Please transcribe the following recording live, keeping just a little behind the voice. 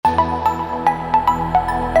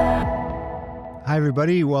Hi,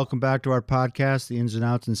 everybody. Welcome back to our podcast, The Ins and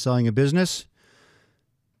Outs in Selling a Business.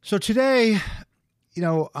 So today,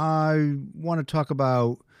 I want to talk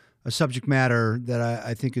about a subject matter that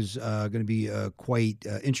I think is going to be quite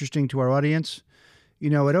interesting to our audience.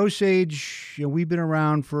 At Osage, we've been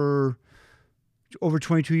around for over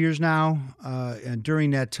 22 years now, and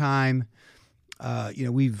during that time,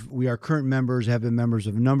 we are current members, have been members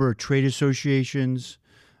of a number of trade associations,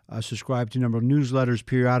 subscribed to a number of newsletters,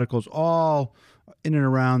 periodicals, all in and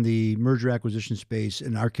around the merger acquisition space.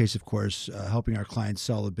 In our case, of course, helping our clients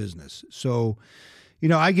sell a business. So,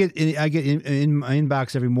 I get in my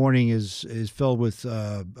inbox every morning is filled with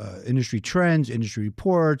industry trends, industry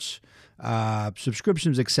reports,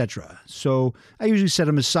 subscriptions, etc. So I usually set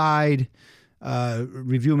them aside,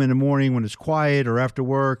 review them in the morning when it's quiet or after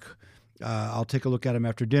work. I'll take a look at them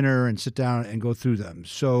after dinner and sit down and go through them.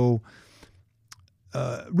 So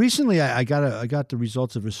recently, I got the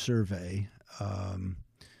results of a survey.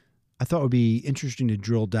 I thought it would be interesting to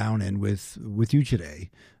drill down in with you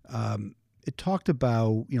today. It talked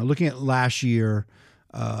about, looking at last year,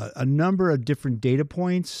 a number of different data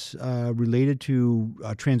points related to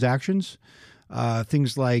transactions,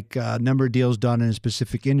 things like number of deals done in a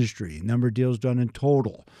specific industry, number of deals done in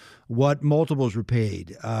total, what multiples were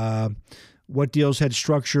paid, what deals had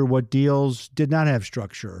structure, what deals did not have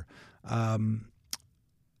structure,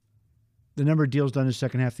 the number of deals done in the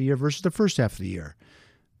second half of the year versus the first half of the year.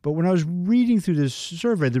 But when I was reading through this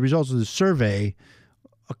survey, the results of the survey,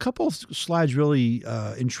 a couple of slides really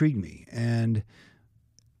intrigued me. And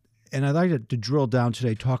I'd like to drill down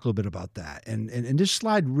today, talk a little bit about that. And this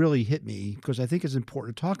slide really hit me because I think it's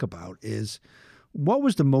important to talk about is what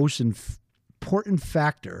was the most important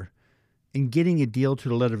factor in getting a deal to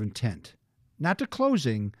the letter of intent? Not to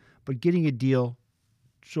closing, but getting a deal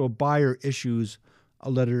so a buyer issues a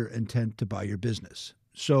letter of intent to buy your business.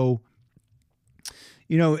 So,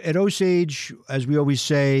 at Osage, as we always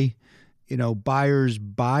say, buyers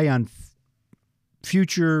buy on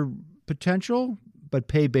future potential, but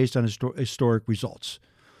pay based on historic results.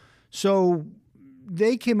 So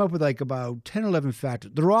they came up with like about 10, 11 factors.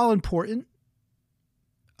 They're all important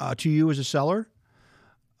to you as a seller,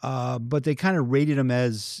 but they kind of rated them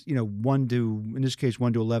as, in this case,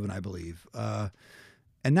 1 to 11, I believe.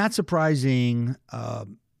 And not surprising,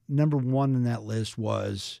 number one in that list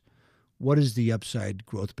was, what is the upside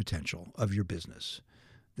growth potential of your business?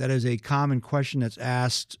 That is a common question that's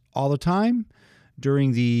asked all the time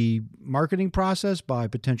during the marketing process by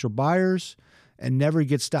potential buyers and never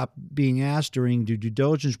gets stopped being asked during the due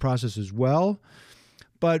diligence process as well.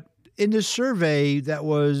 But in this survey that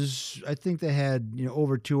was, I think they had,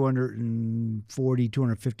 over 240,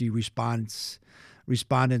 250 respondents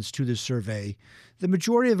to this survey. The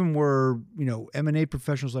majority of them were, M&A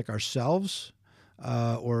professionals like ourselves,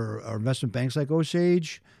 or investment banks like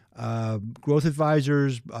Osage, growth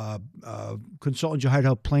advisors, consultants you hired to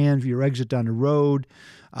help plan for your exit down the road,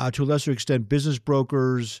 to a lesser extent, business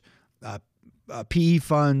brokers, PE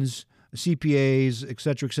funds, CPAs, et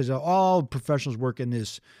cetera, all professionals work in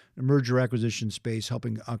this merger acquisition space,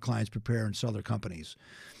 helping clients prepare and sell their companies.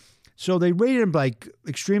 So they rated them like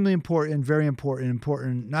extremely important, very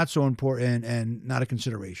important, not so important, and not a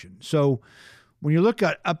consideration. So when you look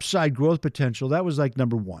at upside growth potential, that was like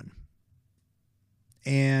number one.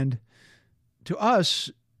 And to us,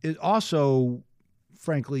 it also,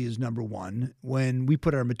 frankly, is number one when we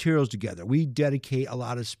put our materials together. We dedicate a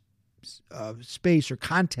lot of space or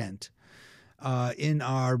content in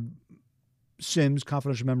our CIMs,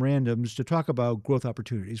 confidential memorandums, to talk about growth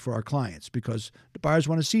opportunities for our clients because the buyers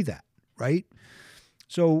want to see that, right?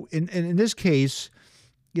 So in this case,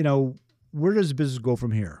 where does the business go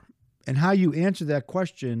from here? And how you answer that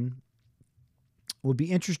question will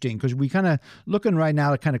be interesting because we kind of looking right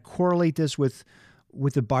now to kind of correlate this with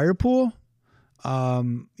the buyer pool.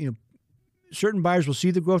 Certain buyers will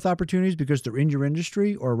see the growth opportunities because they're in your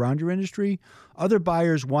industry or around your industry. Other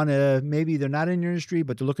buyers want to, maybe they're not in your industry,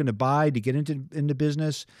 but they're looking to buy to get into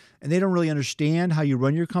business, and they don't really understand how you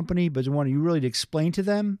run your company, but they want you really to explain to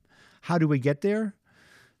them, how do we get there?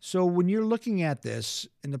 So when you're looking at this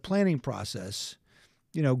in the planning process,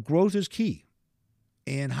 growth is key.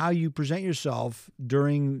 And how you present yourself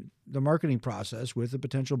during the marketing process with a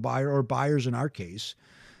potential buyer or buyers in our case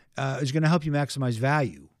is going to help you maximize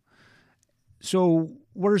value. So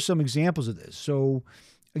what are some examples of this? So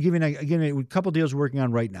I'll give you a couple of deals we're working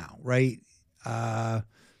on right now, right? How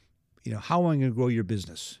am I going to grow your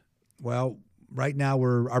business? Well, right now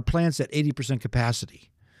our plant's at 80%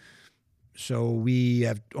 capacity. So we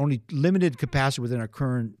have only limited capacity within our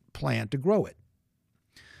current plant to grow it.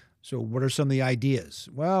 So what are some of the ideas?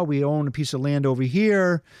 Well, we own a piece of land over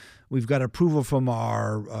here. We've got approval from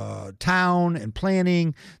our town and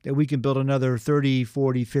planning that we can build another 30,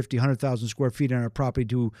 40, 50, 100,000 square feet on our property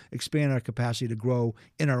to expand our capacity to grow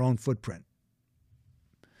in our own footprint.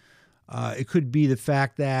 It could be the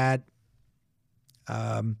fact that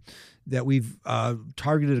we've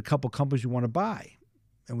targeted a couple companies we want to buy,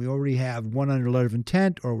 and we already have one under letter of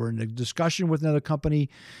intent, or we're in a discussion with another company.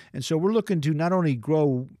 And so we're looking to not only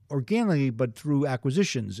grow organically, but through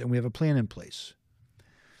acquisitions, and we have a plan in place.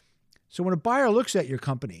 So when a buyer looks at your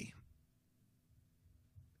company,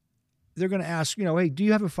 they're going to ask, hey, do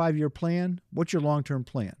you have a 5-year plan? What's your long-term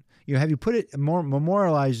plan? Have you put it,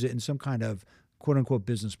 memorialized it in some kind of quote unquote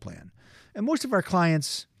business plan? And most of our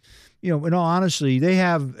clients, in all honesty, they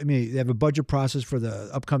have a budget process for the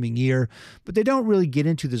upcoming year, but they don't really get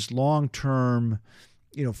into this long-term,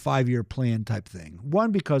 5-year plan type thing.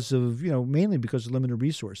 One, because of, mainly because of limited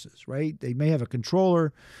resources, right? They may have a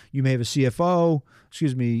controller, you may have a CFO,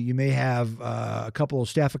 you may have a couple of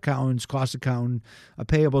staff accountants, cost accountant, a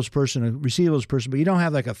payables person, a receivables person, but you don't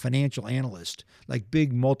have like a financial analyst, like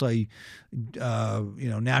big national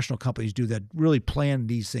companies do that really plan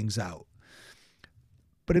these things out.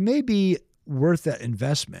 But it may be worth that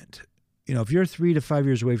investment, if you're 3 to 5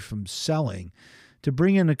 years away from selling, to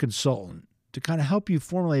bring in a consultant to kind of help you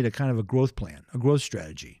formulate a kind of a growth plan, a growth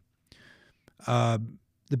strategy.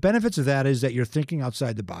 The benefits of that is that you're thinking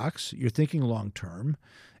outside the box, you're thinking long term.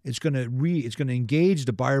 It's going to engage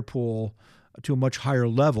the buyer pool to a much higher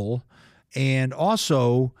level, and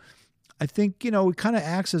also, I think it kind of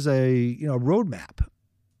acts as a roadmap,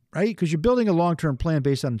 right? Because you're building a long term plan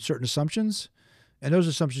based on certain assumptions. And those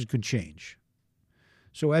assumptions could change.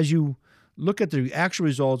 So as you look at the actual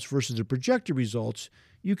results versus the projected results,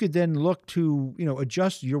 you could then look to,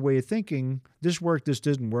 adjust your way of thinking. This worked, this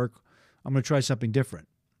didn't work. I'm going to try something different,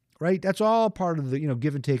 right? That's all part of the,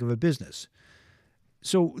 give and take of a business.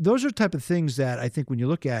 So those are the type of things that I think when you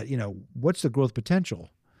look at, what's the growth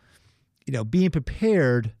potential, being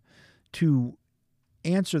prepared to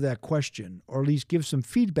answer that question, or at least give some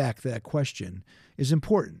feedback to that question, is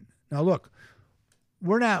important. Now, look,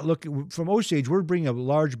 we're not looking from Osage. We're bringing a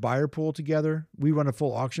large buyer pool together. We run a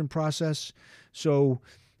full auction process. So,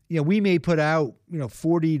 we may put out,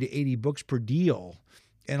 40 to 80 books per deal.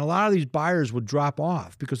 And a lot of these buyers will drop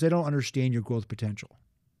off because they don't understand your growth potential,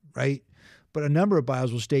 right? But a number of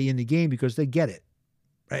buyers will stay in the game because they get it,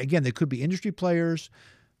 right? Again, they could be industry players.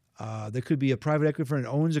 There could be a private equity firm that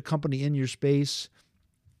owns a company in your space.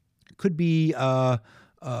 It could be an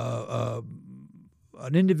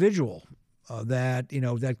individual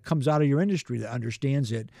that comes out of your industry, that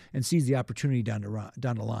understands it and sees the opportunity down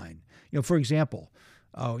the line. For example,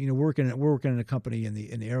 we're working in a company in the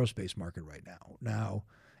aerospace market right now. Now,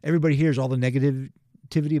 everybody hears all the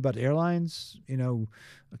negativity about the airlines,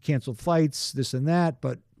 canceled flights, this and that.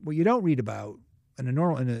 But what you don't read about in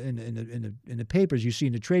the papers you see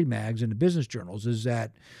in the trade mags and the business journals is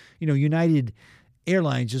that, United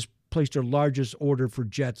Airlines just placed their largest order for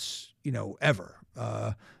jets, ever.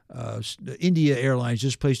 India Airlines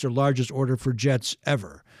just placed their largest order for jets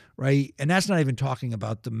ever, right? And that's not even talking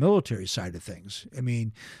about the military side of things.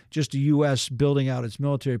 Just the U.S. building out its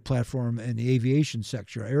military platform in the aviation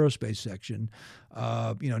section, aerospace section,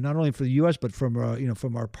 not only for the U.S., but from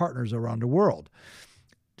our partners around the world.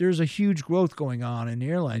 There's a huge growth going on in the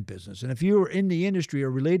airline business. And if you're in the industry or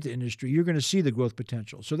related to industry, you're going to see the growth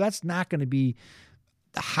potential. So that's not going to be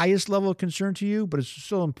the highest level of concern to you, but it's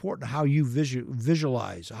still important how you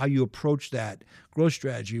visualize, how you approach that growth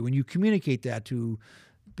strategy when you communicate that to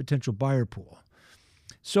potential buyer pool.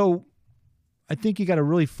 So I think you got to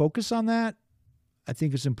really focus on that. I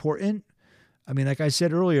think it's important. Like I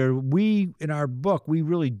said earlier, in our book, we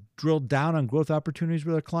really drilled down on growth opportunities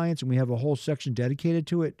with our clients, and we have a whole section dedicated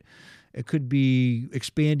to it. It could be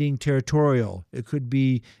expanding territorial. It could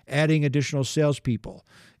be adding additional salespeople.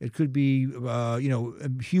 It could be, a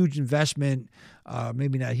huge investment,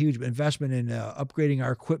 maybe not huge, but investment in upgrading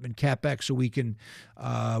our equipment, CapEx, so we can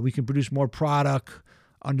produce more product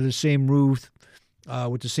under the same roof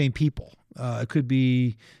with the same people. It could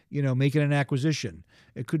be, making an acquisition.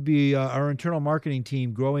 It could be our internal marketing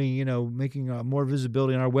team growing, making more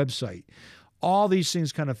visibility on our website. All these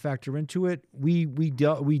things kind of factor into it. We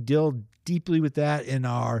deal deeply with that in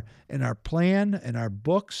our plan and our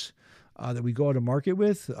books that we go to market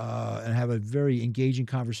with, and have a very engaging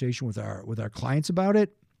conversation with our clients about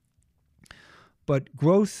it. But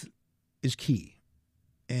growth is key,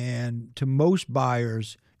 and to most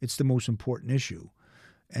buyers, it's the most important issue.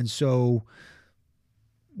 And so,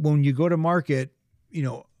 when you go to market,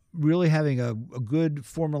 really having a good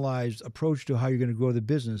formalized approach to how you're going to grow the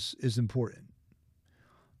business is important.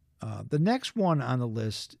 The next one on the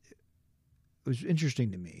list was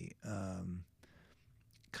interesting to me.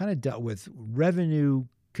 Kind of dealt with revenue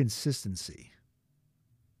consistency,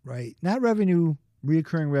 right? Not revenue,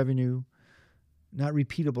 reoccurring revenue, not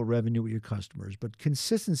repeatable revenue with your customers, but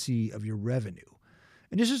consistency of your revenue.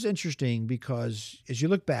 And this is interesting because as you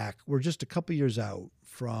look back, we're just a couple years out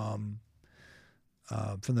from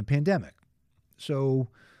the pandemic. So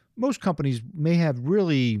most companies may have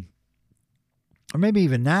really, or maybe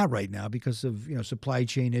even not right now because of supply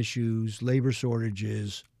chain issues, labor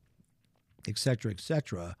shortages, et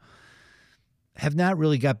cetera, have not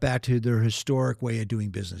really got back to their historic way of doing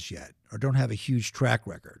business yet, or don't have a huge track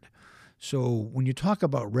record. So when you talk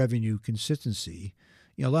about revenue consistency,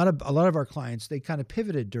 a lot of our clients, they kind of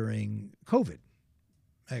pivoted during COVID.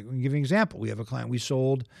 I can give you an example. We have a client we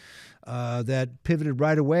sold that pivoted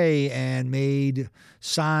right away and made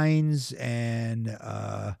signs and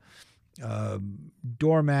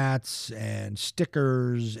doormats and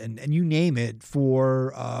stickers and you name it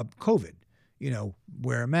for COVID.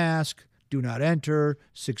 Wear a mask, do not enter,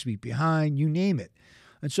 6 feet behind, you name it.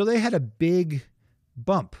 And so they had a big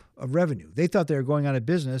bump of revenue. They thought they were going out of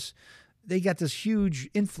business. They got this huge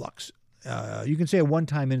influx. You can say a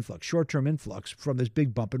one-time influx, short-term influx from this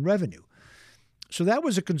big bump in revenue. So that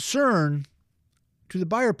was a concern to the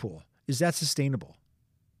buyer pool. Is that sustainable?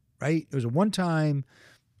 Right? It was a one-time,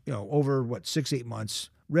 over 6-8 months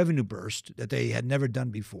revenue burst that they had never done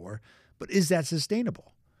before. But is that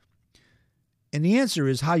sustainable? And the answer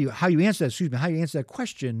is how you answer that. How you answer that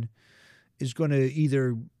question is going to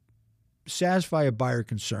either satisfy a buyer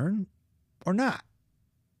concern or not.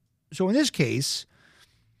 So in this case,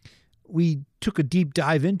 we took a deep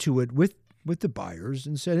dive into it with the buyers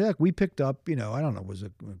and said, heck, we picked up, was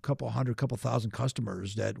a couple thousand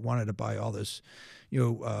customers that wanted to buy all this,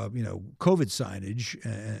 COVID signage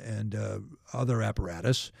and other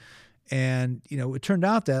apparatus. And, it turned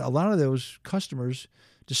out that a lot of those customers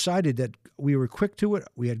decided that we were quick to it.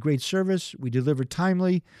 We had great service. We delivered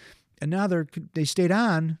timely. And now they stayed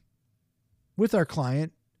on with our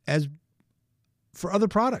client as for other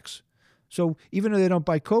products. So even though they don't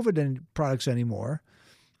buy COVID products anymore,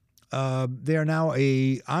 they are now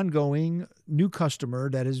a ongoing new customer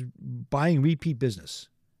that is buying repeat business,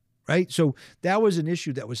 right? So that was an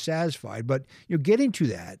issue that was satisfied. But getting to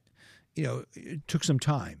that, it took some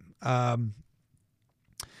time.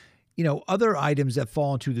 Other items that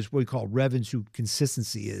fall into this what we call revenue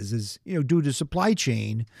consistency is due to supply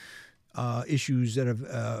chain issues that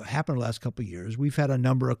have happened the last couple of years. We've had a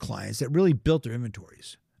number of clients that really built their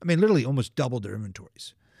inventories. I mean, literally almost doubled their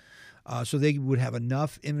inventories. So they would have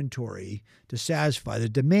enough inventory to satisfy the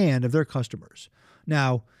demand of their customers.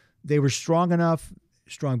 Now, they were strong enough,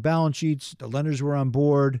 strong balance sheets, the lenders were on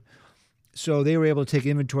board, so they were able to take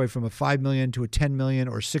inventory from a $5 million to a $10 million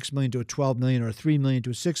or $6 million to a $12 million or a $3 million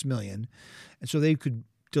to a $6 million. And so they could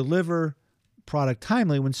deliver product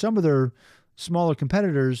timely when some of their smaller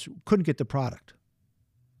competitors couldn't get the product.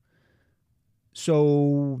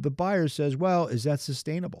 So the buyer says, well, is that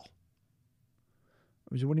sustainable?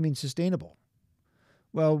 I said, what do you mean sustainable?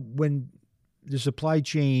 Well, when the supply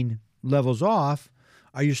chain levels off,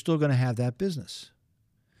 are you still going to have that business?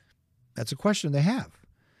 That's a question they have.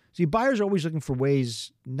 See, buyers are always looking for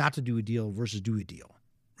ways not to do a deal versus do a deal,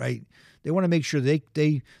 right? They want to make sure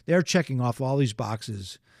they're checking off all these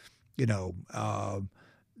boxes, the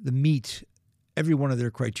meet every one of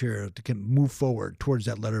their criteria to can move forward towards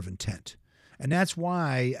that letter of intent. And that's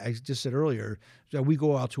why I just said earlier that we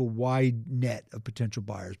go out to a wide net of potential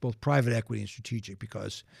buyers, both private equity and strategic,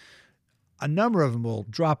 because a number of them will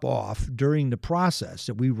drop off during the process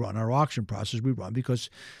that we run, our auction process we run, because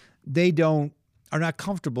they are not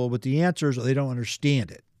comfortable with the answers or they don't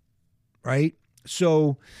understand it, right?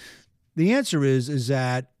 So the answer is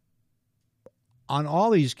that on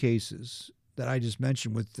all these cases that I just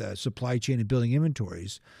mentioned with supply chain and building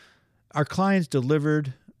inventories, our clients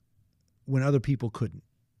delivered when other people couldn't,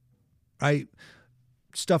 right?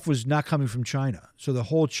 Stuff was not coming from China. So the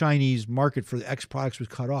whole Chinese market for the X products was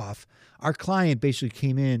cut off. Our client basically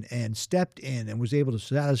came in and stepped in and was able to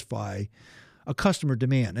satisfy a customer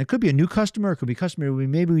demand. It could be a new customer. It could be a customer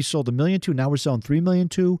maybe we sold $1 million to. Now we're selling $3 million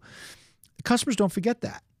to. The customers don't forget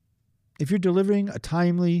that. If you're delivering a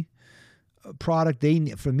timely product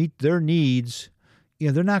for meet their needs,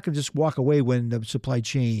 they're not going to just walk away when the supply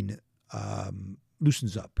chain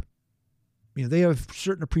loosens up. They have a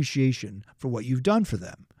certain appreciation for what you've done for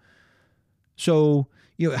them. So,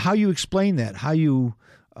 how you explain that, how you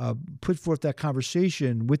put forth that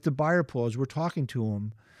conversation with the buyer pool as we're talking to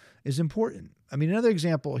them is important. I mean, another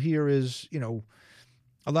example here is,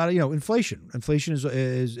 A lot of, inflation. Inflation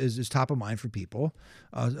is top of mind for people.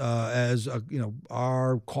 As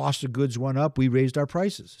our cost of goods went up, we raised our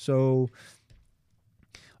prices. So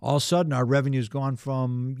all of a sudden, our revenue's gone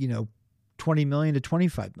from 20 million to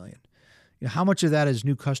 25 million. How much of that is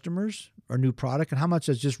new customers or new product, and how much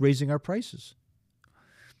is just raising our prices?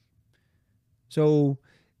 So,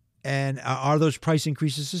 and are those price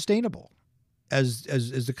increases sustainable as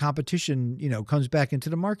the competition comes back into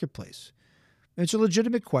the marketplace? It's a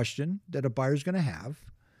legitimate question that a buyer's going to have.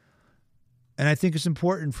 And I think it's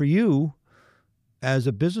important for you as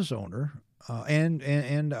a business owner and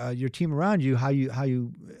your team around you, how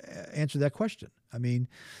you answer that question. I mean,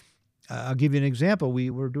 I'll give you an example.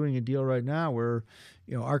 We're doing a deal right now where,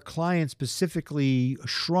 our client specifically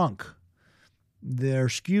shrunk their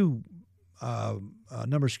SKU,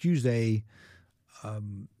 number of SKUs they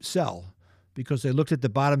sell, because they looked at the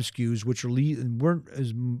bottom SKUs, which weren't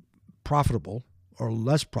as profitable or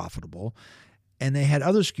less profitable, and they had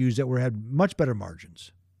other SKUs that had much better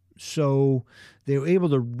margins. So they were able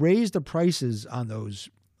to raise the prices on those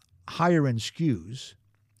higher end SKUs,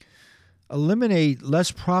 eliminate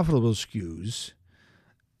less profitable SKUs,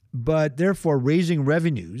 but therefore raising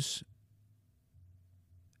revenues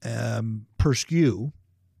per SKU.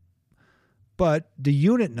 But the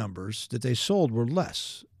unit numbers that they sold were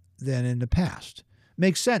less than in the past.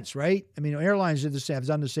 Makes sense, right? I mean, airlines have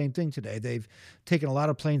done the same thing today. They've taken a lot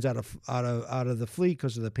of planes out of the fleet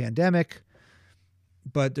because of the pandemic,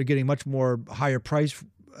 but they're getting much more higher price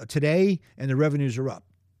today, and the revenues are up.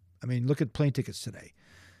 I mean, look at plane tickets today.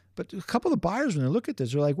 But a couple of buyers, when they look at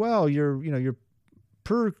this, they're like, well, your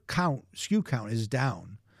per count, SKU count is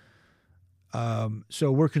down.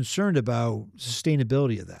 So we're concerned about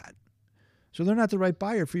sustainability of that. So they're not the right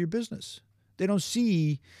buyer for your business. They don't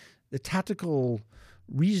see the tactical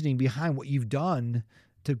reasoning behind what you've done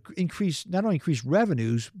to not only increase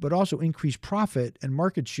revenues, but also increase profit and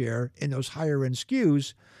market share in those higher end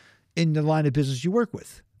SKUs in the line of business you work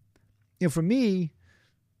with. For me,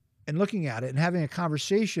 and looking at it and having a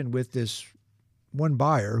conversation with this one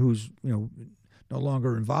buyer who's, no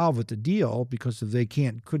longer involved with the deal because they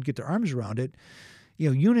couldn't get their arms around it,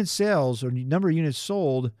 unit sales or number of units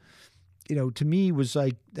sold, to me was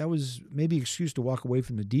like, that was maybe an excuse to walk away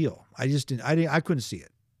from the deal. I couldn't see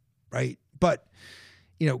it. Right. But,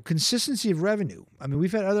 consistency of revenue. I mean,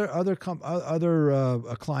 we've had other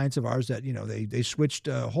clients of ours that, they switched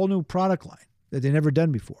a whole new product line that they never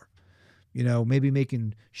done before, maybe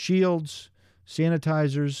making shields,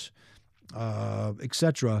 sanitizers, et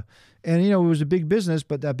cetera. And, it was a big business,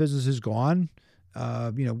 but that business is gone.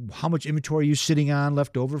 How much inventory are you sitting on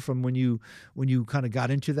left over from when you kind of got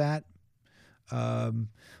into that?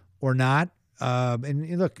 Or not.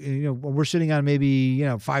 And look, we're sitting on maybe,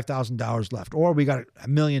 $5,000 left, or we got $1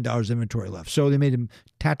 million inventory left. So they made a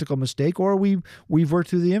tactical mistake, or we've worked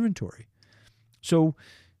through the inventory. So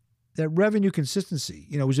that revenue consistency,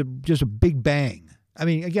 was just a big bang. I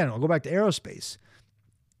mean, again, I'll go back to aerospace.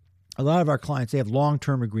 A lot of our clients, they have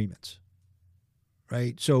long-term agreements,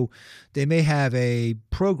 right? So they may have a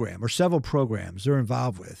program or several programs they're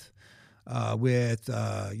involved with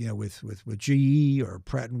GE or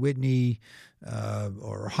Pratt and Whitney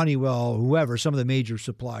or Honeywell, whoever, some of the major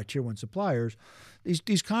tier one suppliers.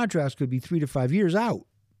 These contracts could be 3 to 5 years out.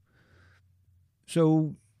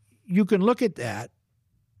 So you can look at that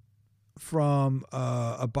from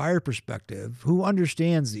a buyer perspective who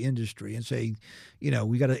understands the industry and say,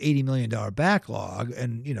 we got an $80 million backlog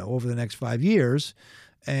and, over the next 5 years,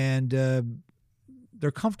 and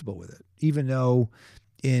they're comfortable with it, even though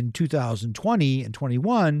in 2020 and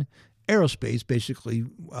 21, aerospace basically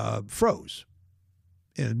froze.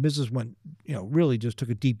 And business went, really just took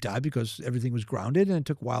a deep dive because everything was grounded, and it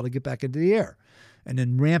took a while to get back into the air. And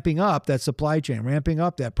then ramping up that supply chain, ramping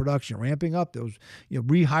up that production, ramping up those,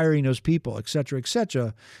 rehiring those people, et cetera,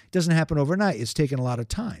 it doesn't happen overnight. It's taken a lot of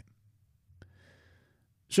time.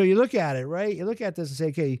 So you look at it, right? You look at this and say,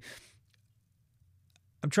 okay,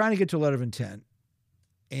 I'm trying to get to a letter of intent,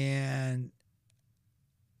 and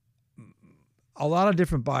a lot of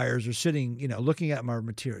different buyers are sitting, looking at my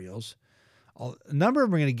materials. A number of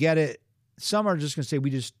them are going to get it. Some are just going to say,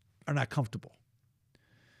 we just are not comfortable.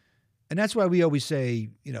 And that's why we always say,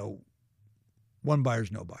 one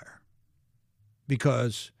buyer's no buyer.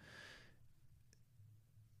 Because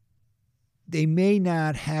they may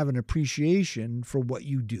not have an appreciation for what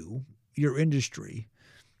you do, your industry,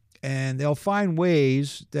 and they'll find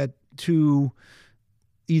ways that to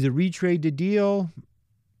either retrade the deal,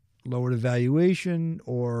 lower the valuation,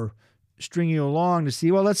 or string you along to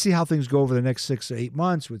see, well, let's see how things go over the next 6 to 8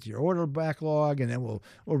 months with your order backlog, and then we'll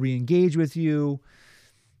re-engage with you.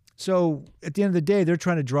 So at the end of the day, they're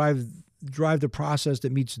trying to drive the process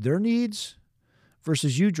that meets their needs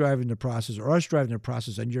versus you driving the process or us driving the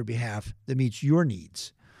process on your behalf that meets your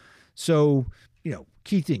needs. So,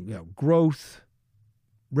 key thing, growth,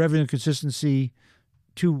 revenue consistency,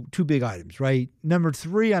 two big items, right? Number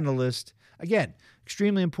 3 on the list, again,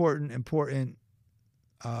 extremely important, extremely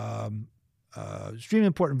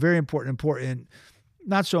important, very important,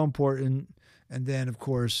 not so important, and then, of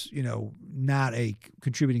course, not a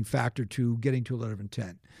contributing factor to getting to a letter of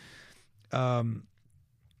intent.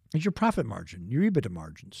 Is your profit margin, your EBITDA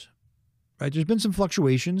margins, right? There's been some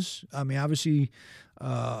fluctuations. I mean, obviously,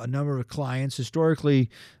 a number of clients, historically,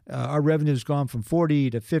 our revenue has gone from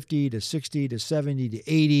 40 to 50 to 60 to 70 to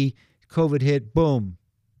 80. COVID hit, boom,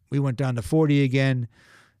 we went down to 40 again.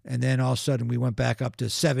 And then all of a sudden we went back up to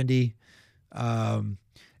 70. And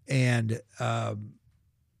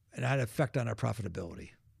it had an effect on our profitability,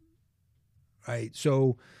 right?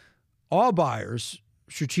 So all buyers,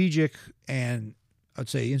 strategic and I'd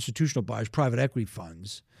say institutional buyers, private equity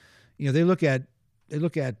funds, they look at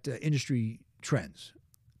industry trends,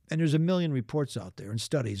 and there's a million reports out there and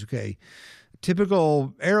studies. Okay,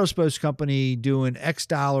 typical aerospace company doing X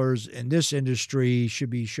dollars in this industry should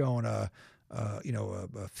be showing a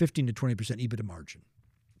 15 to 20% EBITDA margin.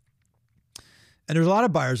 And there's a lot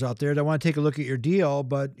of buyers out there that want to take a look at your deal,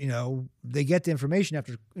 but they get the information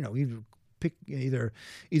after either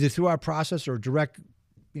through our process or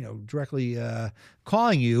directly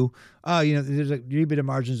calling you. There's your EBITDA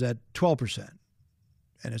margins at 12%,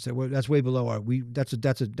 and I said, well, that's way below that's a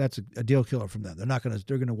deal killer from them.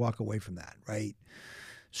 They're gonna walk away from that, right?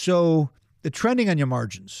 So the trending on your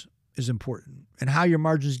margins is important, and how your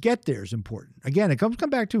margins get there is important. Again, it come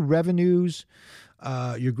back to revenues,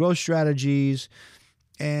 your growth strategies,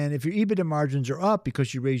 and if your EBITDA margins are up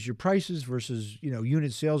because you raised your prices versus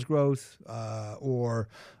unit sales growth or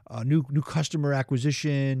new customer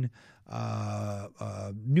acquisition,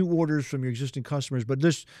 new orders from your existing customers, but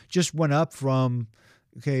this just went up from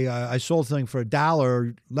I sold something for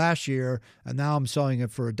 $1 last year, and now I'm selling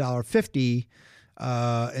it for $1.50.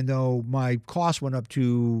 And though my cost went up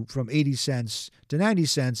from 80 cents to 90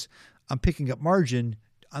 cents, I'm picking up margin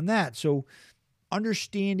on that. So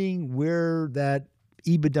understanding where that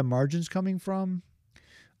EBITDA margin's coming from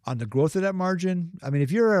on the growth of that margin. I mean,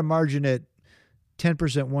 if you're at a margin at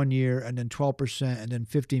 10% one year and then 12% and then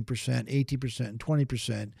 15%, 18% and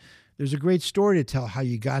 20%, there's a great story to tell how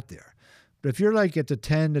you got there. But if you're like at the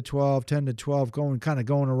 10 to 12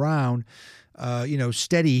 going around,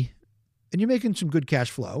 steady, and you're making some good cash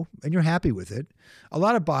flow and you're happy with it, a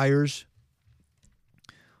lot of buyers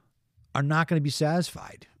are not going to be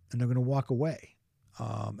satisfied and they're going to walk away.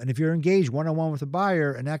 And if you're engaged one-on-one with a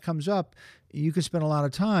buyer and that comes up, you can spend a lot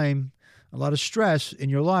of time, a lot of stress in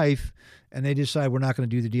your life, and they decide we're not going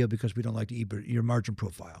to do the deal because we don't like your margin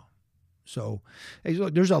profile. So hey,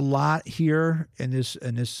 look, there's a lot here in this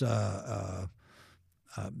this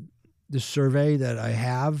survey that I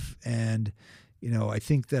have, and I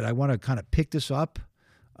think that I want to kind of pick this up.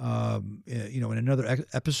 In another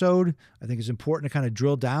episode. I think it's important to kind of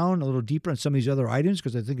drill down a little deeper on some of these other items,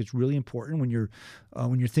 because I think it's really important when you're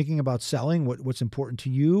thinking about selling what's important to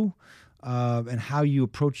you and how you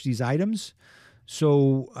approach these items.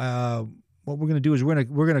 So what we're going to do is we're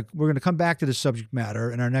going to come back to this subject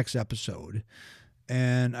matter in our next episode.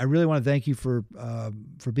 And I really want to thank you for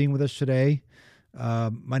being with us today.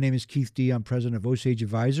 My name is Keith D. I'm president of Osage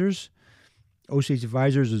Advisors. Osage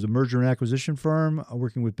Advisors is a merger and acquisition firm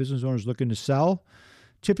working with business owners looking to sell.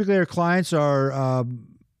 Typically, our clients are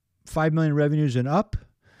 $5 million revenues and up.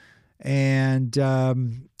 And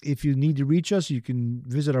if you need to reach us, you can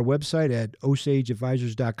visit our website at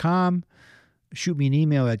osageadvisors.com. Shoot me an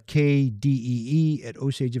email at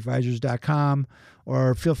kdee@osageadvisors.com,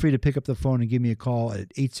 or feel free to pick up the phone and give me a call at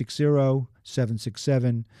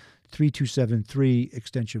 860-767-3273,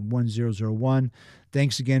 extension 1001.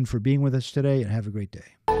 Thanks again for being with us today, and have a great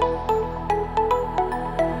day.